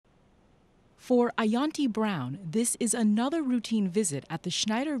For Iyanti Browne, this is another routine visit at the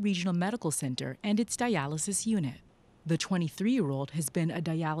Schneider Regional Medical Center and its dialysis unit. The 23-year-old has been a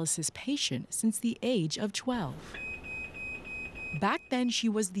dialysis patient since the age of 12. Back then, she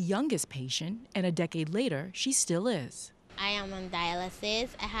was the youngest patient, and a decade later, she still is. I am on dialysis.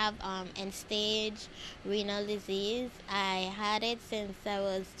 I have end-stage renal disease. I had it since I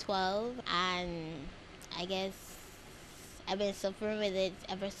was 12, and I guess I've been suffering with it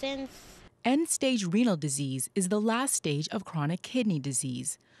ever since. End-stage renal disease is the last stage of chronic kidney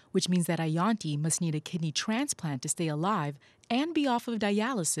disease, which means that Iyanti must need a kidney transplant to stay alive and be off of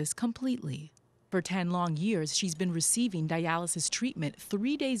dialysis completely. For 10 long years, she's been receiving dialysis treatment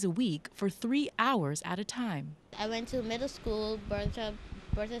 3 days a week for 3 hours at a time. I went to middle school, Bertha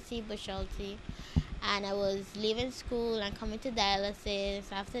C. Bushalty, and I was leaving school and coming to dialysis.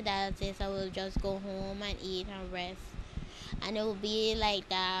 After dialysis, I will just go home and eat and rest. And it will be like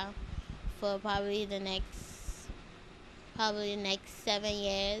that for probably the next 7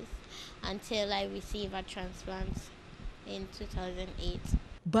 years until I receive a transplant in 2008.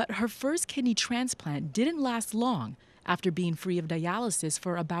 But her first kidney transplant didn't last long. After being free of dialysis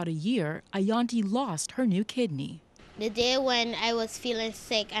for about a year, Iyanti lost her new kidney. The day when I was feeling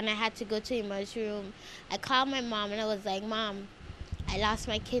sick and I had to go to the emergency room, I called my mom and I was like, "Mom, I lost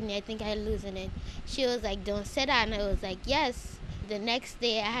my kidney. I think I'm losing it." She was like, "Don't say that." And I was like, "Yes." The next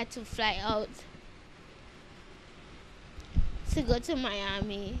day I had to fly out to go to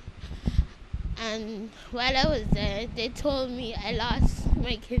Miami. And while I was there, they told me I lost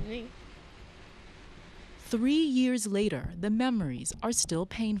my kidney. 3 years later, the memories are still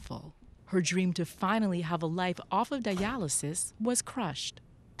painful. Her dream to finally have a life off of dialysis was crushed.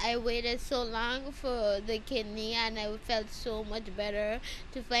 I waited so long for the kidney and I felt so much better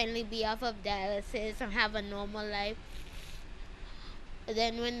to finally be off of dialysis and have a normal life.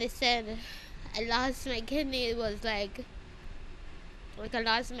 Then when they said I lost my kidney, it was like I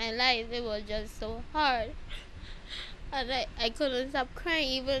lost my life. It was just so hard. And I couldn't stop crying.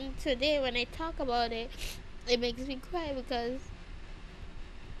 Even today when I talk about it, it makes me cry because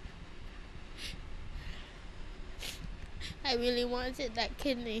I really wanted that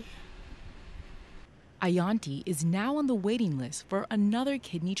kidney. Iyanti is now on the waiting list for another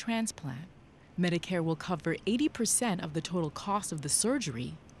kidney transplant. Medicare will cover 80% of the total cost of the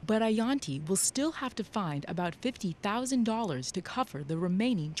surgery, but Iyanti will still have to find about $50,000 to cover the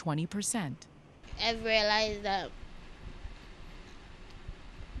remaining 20%. I've realized that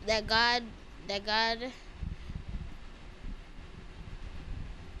God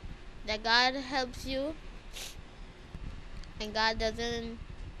helps you, and God doesn't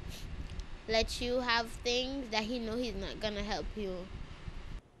let you have things that He knows He's not gonna help you.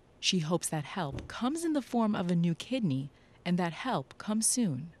 She hopes that help comes in the form of a new kidney and that help comes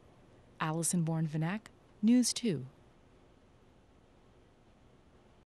soon. Allison Bourne-Vanneck, News 2.